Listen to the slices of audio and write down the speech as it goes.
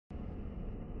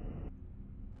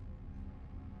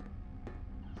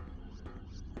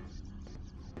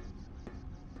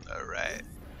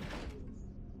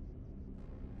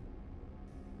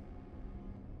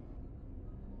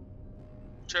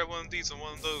Try one of these and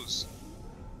one of those.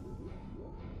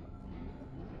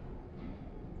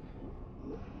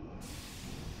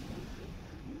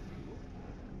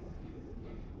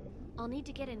 I'll need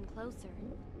to get in closer.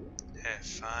 Yeah,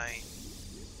 fine.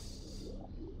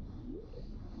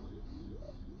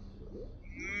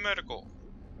 Medical.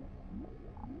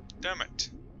 Damn it.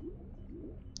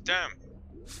 Damn.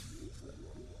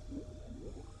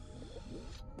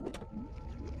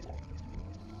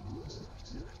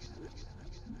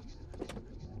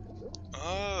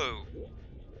 Oh.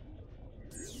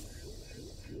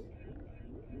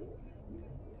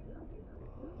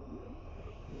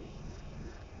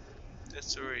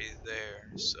 That's already there,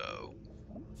 so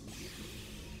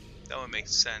that would make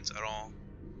sense at all.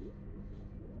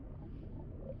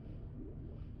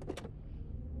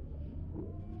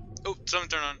 Oh, something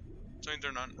turned on. Something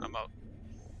turned on. I'm out.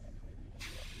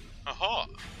 Aha!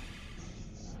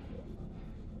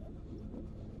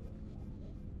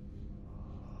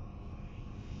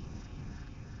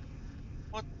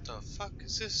 What the fuck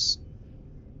is this?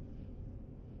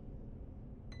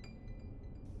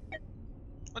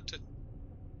 What the?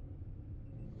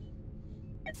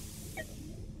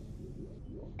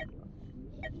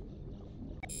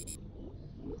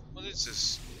 What is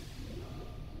this?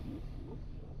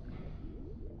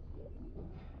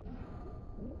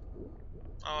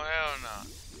 Oh hell no.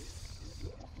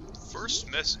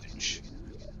 First message.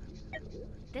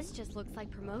 This just looks like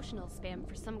promotional spam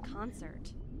for some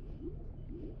concert.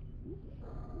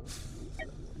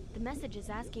 The message is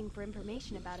asking for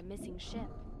information about a missing ship.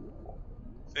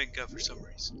 Thank God for some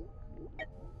reason.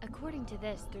 According to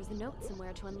this, there's a note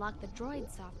somewhere to unlock the droid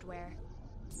software.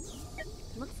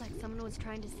 Looks like someone was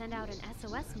trying to send out an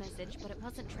SOS message, but it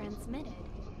wasn't transmitted.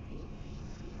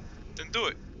 Then do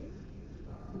it.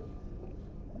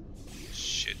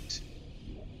 Shit.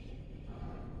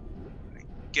 I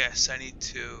guess I need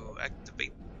to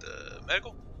activate the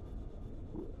medical.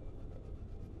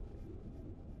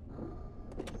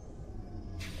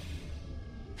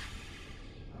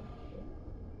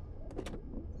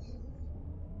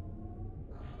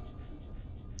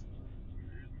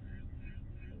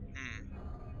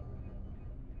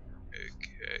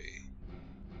 Okay.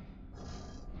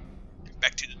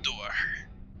 Back to the door.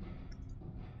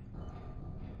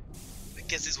 I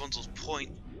guess this one's those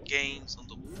point games on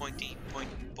the point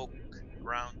poke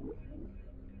around.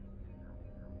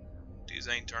 These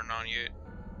ain't turned on yet.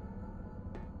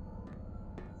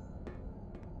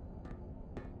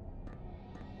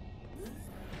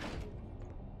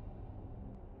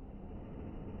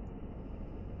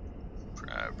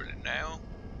 Probably now.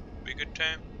 Be a good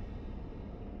time.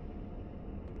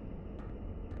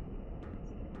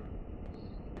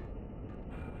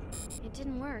 It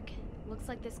didn't work. Looks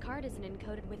like this card isn't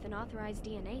encoded with an authorized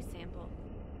DNA sample.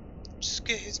 Just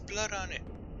get his blood on it.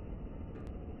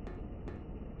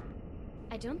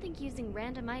 I don't think using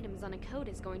random items on a code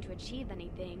is going to achieve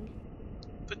anything.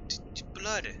 But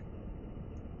blood.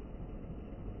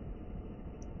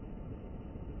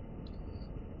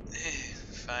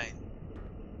 Fine.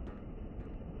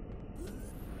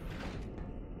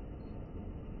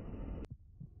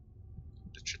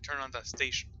 Let's turn on that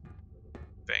station.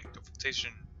 Bang, the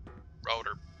station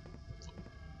router.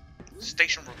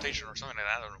 Station rotation or something like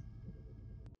that, I don't know.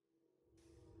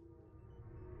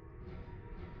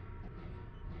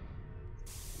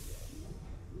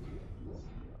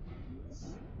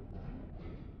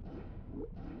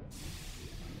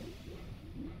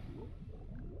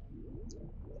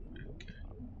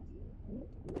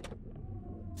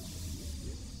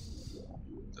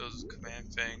 Those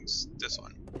command things. This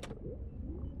one.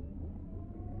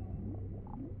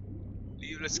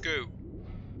 Leave, let's go.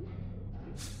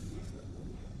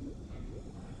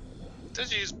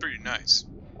 This is pretty nice.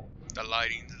 The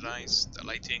lighting is nice. The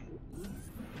lighting.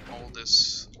 All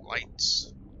this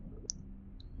lights.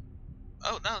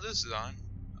 Oh, now this is on.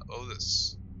 Oh,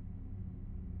 this.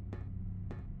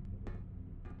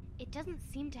 It doesn't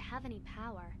seem to have any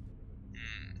power.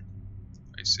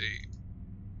 I see.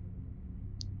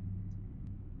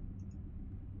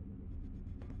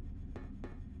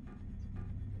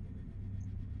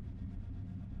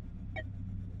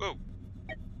 Whoa.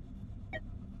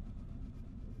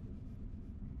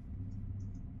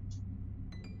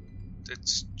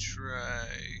 Let's try.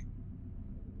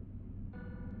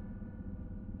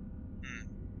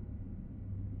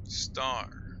 Star.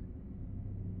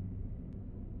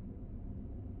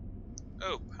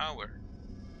 Oh, power.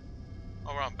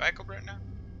 Oh, we're on backup right now?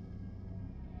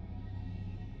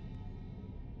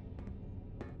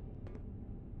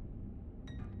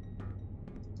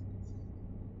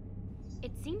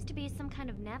 It seems to be some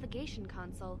kind of navigation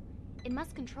console. It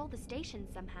must control the station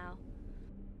somehow.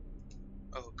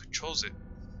 Oh, it controls it.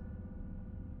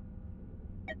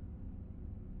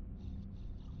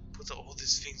 What do all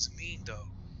these things mean, though?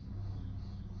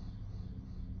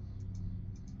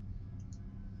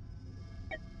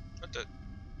 What the?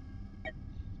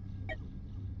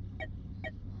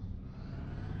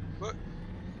 What?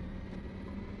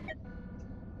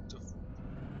 The f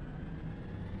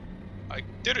I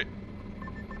did it!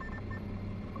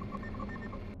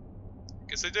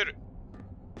 Guess I did it.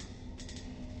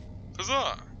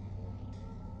 Huzzah!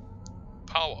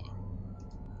 Power.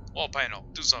 Wall panel,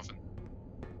 do something.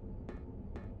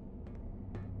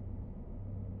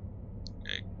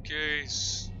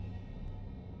 Case.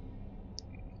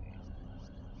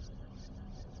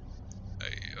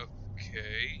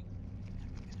 Okay.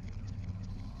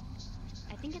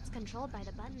 I think it's controlled by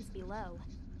the buttons below.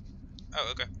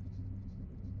 Oh, okay.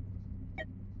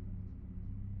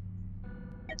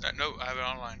 No, I have it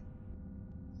online.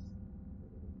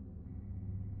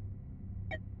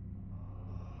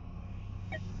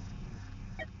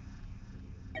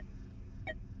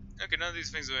 Okay, none of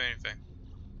these things do anything.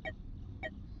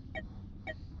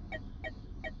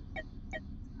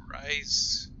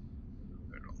 Rice.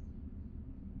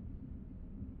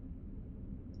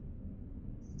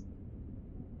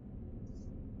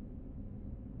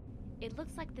 It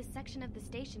looks like this section of the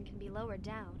station can be lowered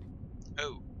down.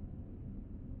 Oh.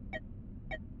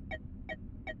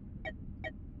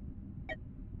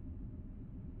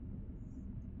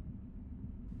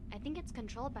 I think it's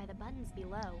controlled by the buttons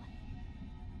below.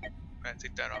 I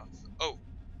take that off. Oh.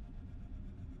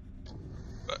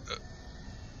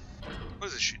 What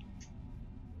is this shit?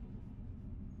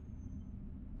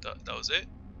 That was it?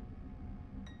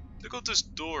 Look at this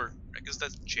door. I guess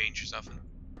that's changed or something.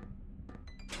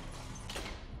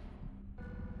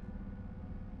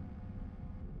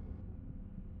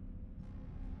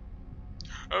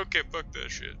 Okay, fuck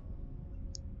that shit.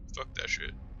 Fuck that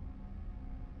shit.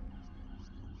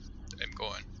 I'm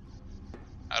going.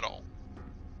 At all.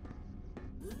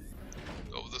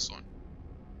 Go with this one.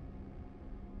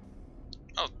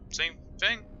 Oh, same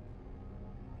thing.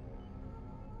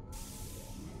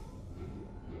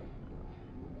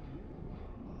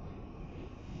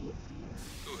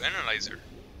 Ooh, analyzer.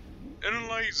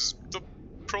 Analyze the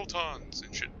protons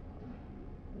and shit.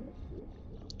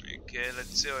 Okay,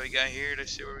 let's see what we got here.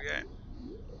 Let's see what we got.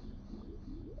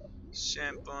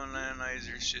 Sample and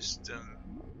analyzer system.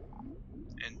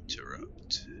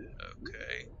 Interrupt.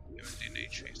 Okay. DNA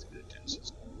trace the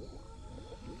system.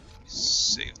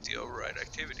 Safety override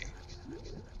activity.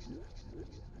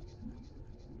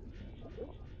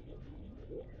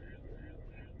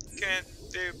 Can't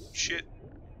do shit.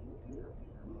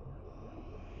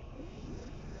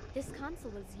 This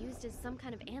console is used as some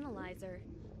kind of analyzer.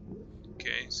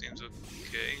 Okay, seems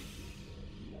okay.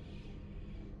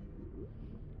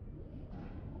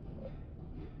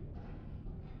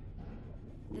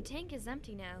 The tank is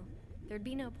empty now. There'd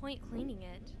be no point cleaning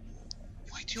it.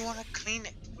 Why do you want to clean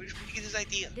it? Where did you get this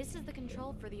idea? This is the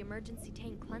control for the emergency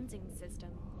tank cleansing system.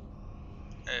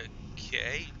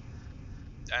 Okay.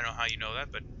 I don't know how you know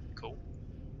that, but cool.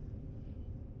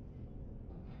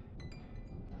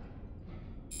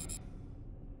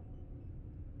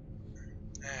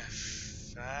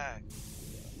 Fuck.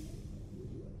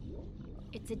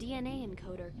 It's a DNA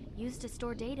encoder used to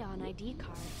store data on ID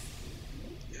cards.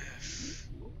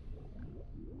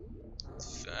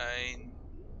 Fine.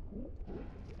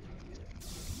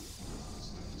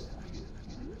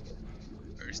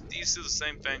 Or is these two the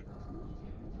same thing?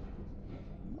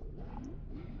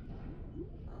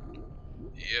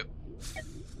 Yep.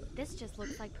 This just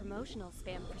looks like promotional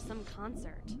spam for some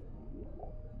concert.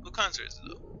 What concert is it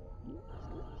though?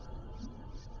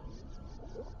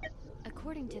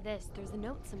 According to this, there's a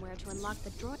note somewhere to unlock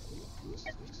the droid.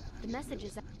 The message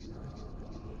is...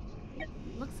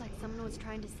 Looks like someone was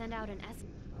trying to send out an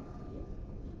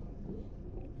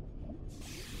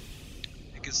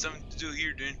I got something to do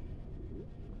here, dude.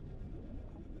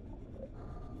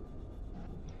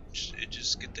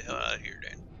 Just get the hell out of here,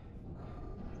 then.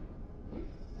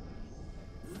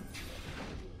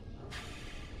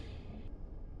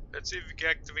 Let's see if we can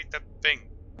activate that thing.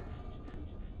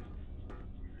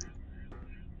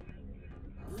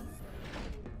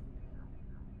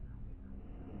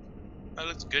 That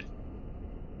looks good.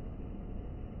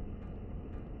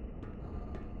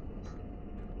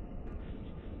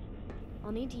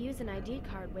 I'll need to use an ID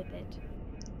card with it.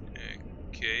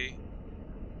 Okay.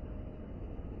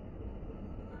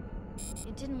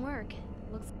 It didn't work.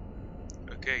 Looks...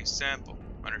 Okay, sample.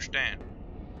 Understand.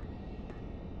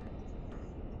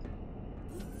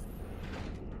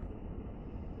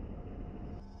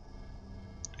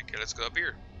 let's go up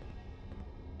here.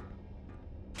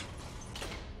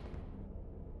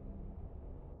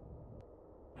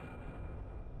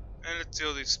 And let's do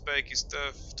all this spiky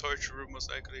stuff. Torture room most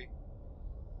likely.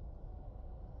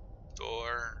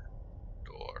 Door.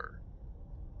 Door.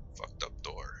 Fucked up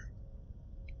door.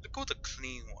 Look at the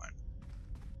clean one.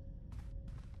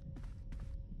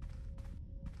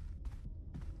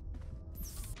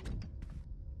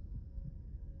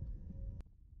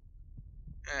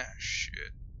 Ah,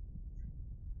 shit.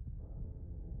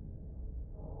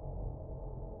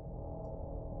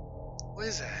 What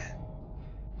is that?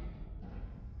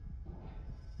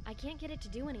 I can't get it to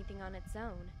do anything on its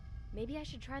own. Maybe I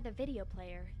should try the video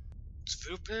player. It's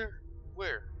video player?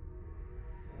 Where?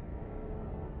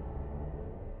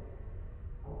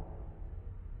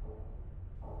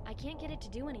 I can't get it to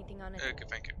do anything on its Okay,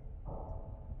 thank you.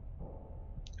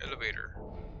 Elevator.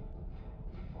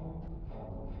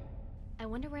 I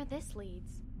wonder where this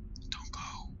leads. Don't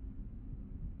go.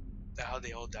 That's how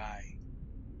they all die.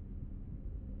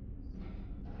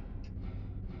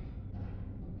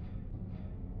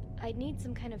 I'd need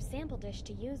some kind of sample dish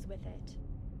to use with it.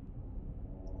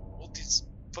 All these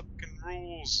fucking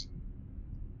rules.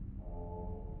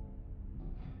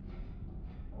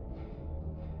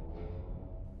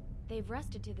 They've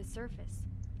rusted to the surface.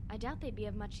 I doubt they'd be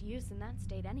of much use in that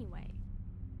state anyway.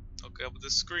 Okay, up with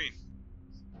the screen.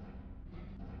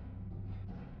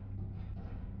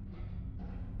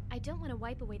 I don't want to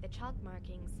wipe away the chalk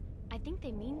markings. I think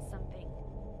they mean something.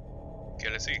 Okay,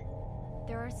 let's see.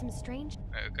 There are some strange...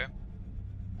 Okay.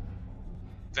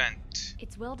 Vent.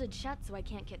 It's welded shut so I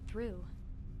can't get through.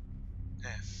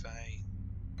 Fine.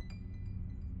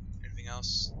 Anything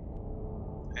else?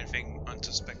 Anything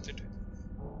unsuspected?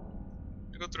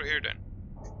 Let's go through here then.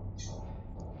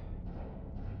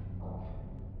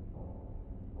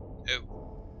 Oh.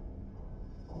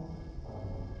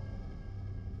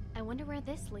 I wonder where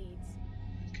this leads.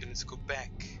 Okay, let's go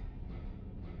back.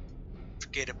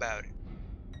 Forget about it.